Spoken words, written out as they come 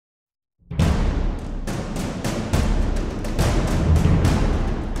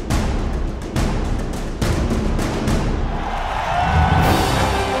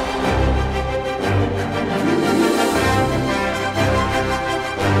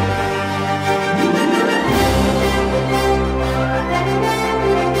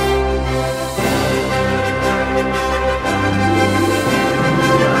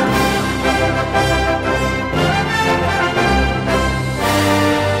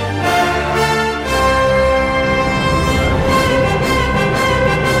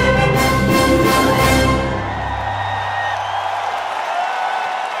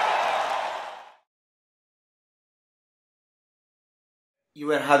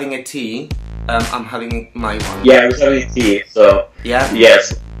having a tea. I'm having my one. Yeah, I was having tea, so... Yeah?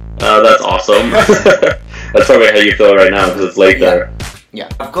 Yes. That's awesome. That's probably how you feel right now, because it's late there. Yeah.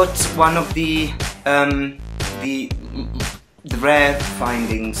 I've got one of the rare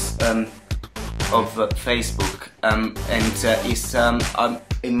findings of Facebook, and is,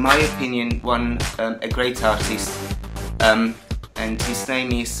 in my opinion, a great artist, and his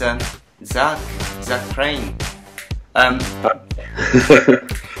name is Zach Crane.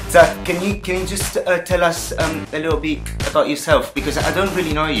 Zach, can you just tell us a little bit about yourself? Because I don't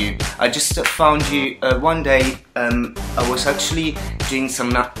really know you. I just found you one day. I was actually doing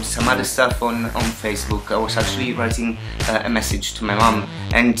some other stuff on Facebook. I was actually writing a message to my mum,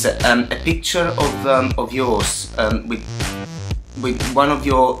 and a picture of yours with one of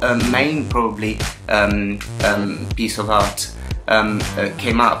your main probably piece of art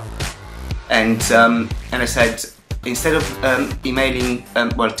came up, and I said, instead of emailing,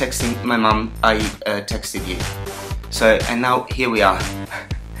 texting my mum, I texted you. So, and now here we are.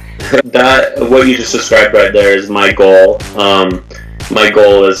 What you just described right there is my goal. My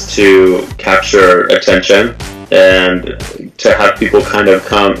goal is to capture attention and to have people kind of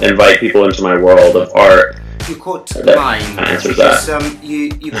invite people into my world of art. You caught mine because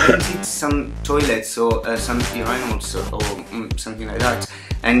you painted some toilets or some urinals or something like that,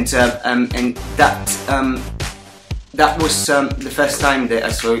 and that was the first time that I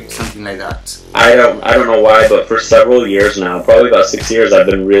saw something like that. I don't know why, but for several years now, probably about 6 years, I've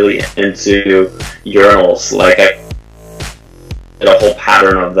been really into urinals. Like, I did a whole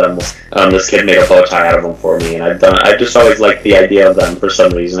pattern of them. This kid made a bow tie out of them for me, and I just always liked the idea of them for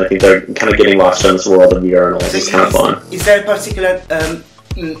some reason. I think they're kind of getting lost in this world of urinals. So it's kind of fun. Is there a particular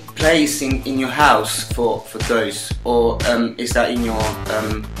place in your house for those, or is that in your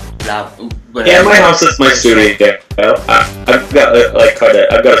lab? Yeah, my house is my studio. I've got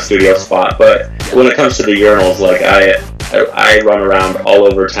I've got a studio spot, but when it comes to the urinals, like I run around all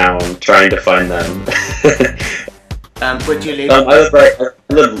over town trying to find them. Where do you live? I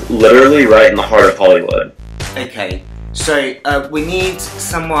live literally right in the heart of Hollywood. Okay. So we need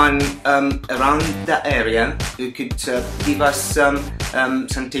someone around that area who could give us some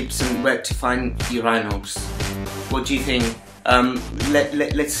tips on where to find urinals. What do you think?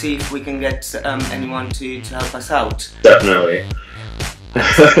 Let's see if we can get anyone to help us out. Definitely.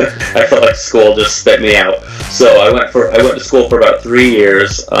 I felt like school just spit me out. So I went to school for about 3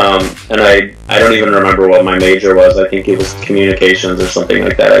 years, and I don't even remember what my major was. I think it was communications or something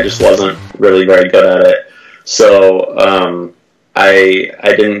like that. I just wasn't really very good at it. So I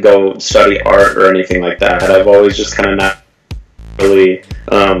didn't go study art or anything like that. I've always just kind of not really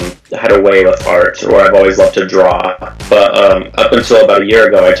had a way with art, or I've always loved to draw. But up until about a year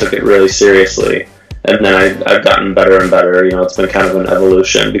ago, I took it really seriously, and then I've gotten better and better. You know, it's been kind of an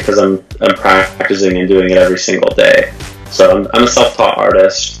evolution because I'm practicing and doing it every single day. So I'm a self-taught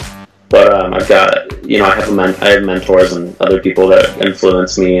artist. But I've got, I have mentors and other people that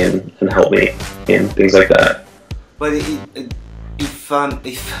influence me and help me and things like that. Well,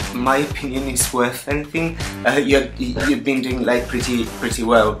 if my opinion is worth anything, you've been doing like pretty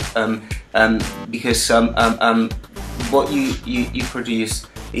well, because what you produce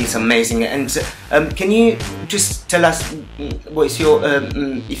is amazing. And can you just tell us what is your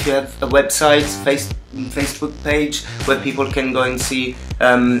if you have a website, Facebook page where people can go and see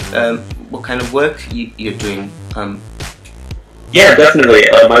what kind of work you're doing? Yeah, definitely.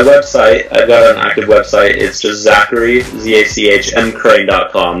 My website, I've got an active website. It's just Zachary,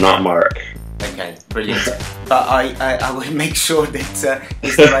 ZACHMCrane.com, not Mark. Okay, brilliant. But I will make sure that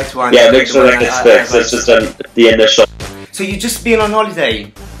it's the right one. Yeah, make sure that it's fixed. It's just the initial. So you just been on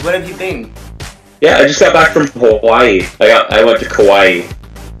holiday? Where have you been? Yeah, I just got back from Hawaii. I went to Kauai.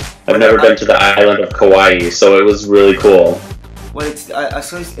 I've never been to the island of Kauai, so it was really cool. Well, I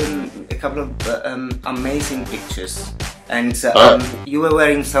saw a couple of amazing pictures, and you were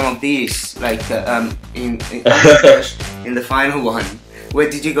wearing some of these, like in the final one. Where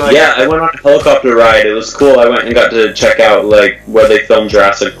did you go? Yeah, I went on a helicopter ride. It was cool. I went and got to check out like where they filmed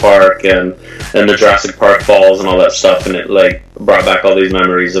Jurassic Park and the Jurassic Park Falls and all that stuff, and it like brought back all these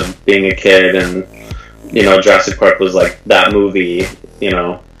memories of being a kid, and Jurassic Park was like that movie,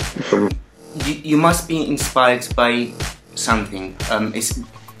 You must be inspired by something.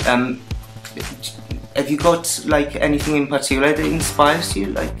 Have you got like anything in particular that inspires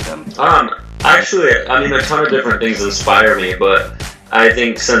you? Actually, I mean, a ton of different things inspire me, but I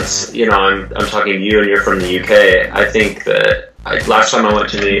think since I'm talking to you and you're from the UK, I think that last time I went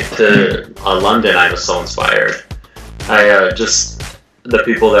to London, I was so inspired. The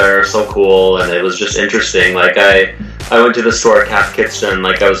people there are so cool, and it was just interesting. Like I I went to the store, Kath Kitchen,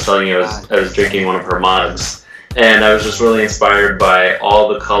 like I was telling you, I was drinking one of her mugs, and I was just really inspired by all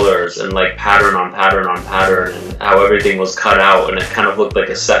the colors and like pattern on pattern on pattern, and how everything was cut out, and it kind of looked like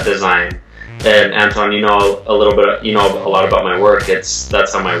a set design. And Anton, you know a little bit, you know a lot about my work. That's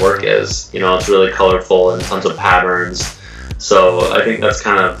how my work is. You know, it's really colorful and tons of patterns. So I think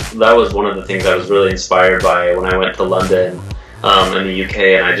that was one of the things I was really inspired by when I went to London, in the UK,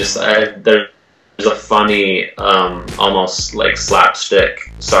 and there's a funny, almost like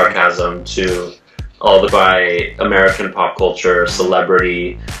slapstick sarcasm to all by American pop culture,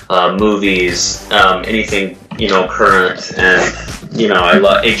 celebrity, movies, anything, you know, current. And you know, I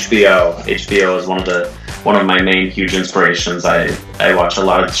love HBO. HBO is one of my main huge inspirations. I watch a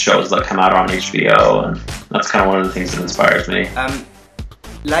lot of shows that come out on HBO, and that's kind of one of the things that inspires me.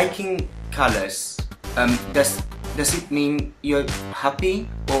 Liking colors, does it mean you're happy,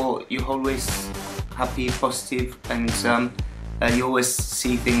 or you're always happy, positive, and you always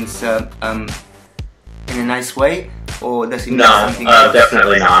see things in a nice way, or does it mean something else?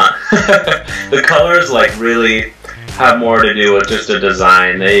 Definitely not. The colors like really have more to do with just a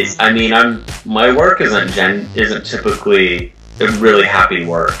design. My work isn't typically a really happy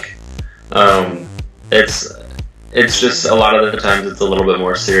work. It's just a lot of the times it's a little bit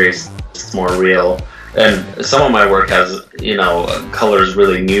more serious, it's more real. And some of my work has, you know, colors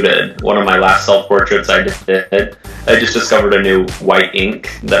really muted. One of my last self-portraits I did, I just discovered a new white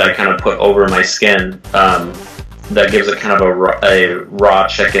ink that I kind of put over my skin that gives it kind of a raw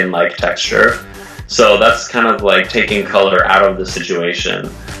chicken-like texture. So that's kind of like taking color out of the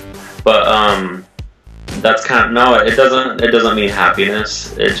situation. But that's kind of, no, it doesn't mean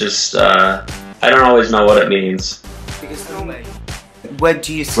happiness. It just, I don't always know what it means. Because normally, where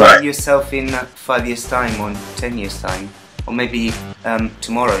do you see yourself in 5 years' time, or 10 years' time, or maybe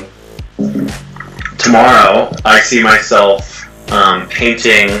tomorrow? Tomorrow, I see myself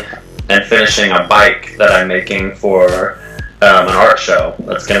painting and finishing a bike that I'm making for an art show.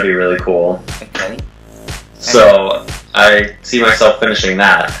 That's going to be really cool. Okay. So I see myself finishing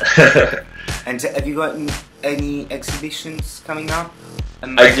that. And have you got any exhibitions coming up?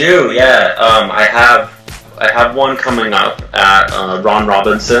 I do, yeah. I have one coming up at Ron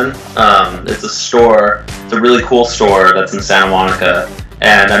Robinson. It's a store. It's a really cool store that's in Santa Monica,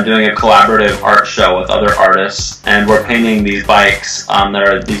 and I'm doing a collaborative art show with other artists, and we're painting these bikes.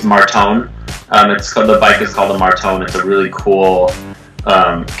 There are these Martone. The bike is called the Martone. It's a really cool,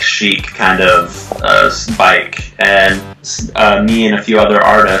 chic kind of bike, and me and a few other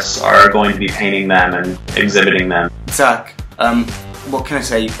artists are going to be painting them and exhibiting them. Zach, what can I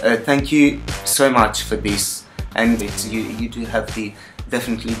say? Thank you so much for this, and you do have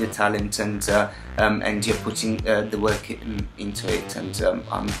definitely the talent, and you're putting the work into it,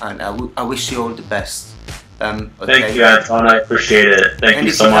 and I wish you all the best. Okay. Thank you, Anton. I appreciate it. Thank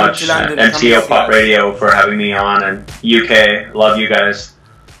you so much, and Tiopod Radio for having me on, and UK. Love you guys.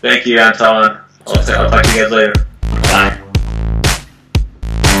 Thank you, Anton. I'll talk to you guys later.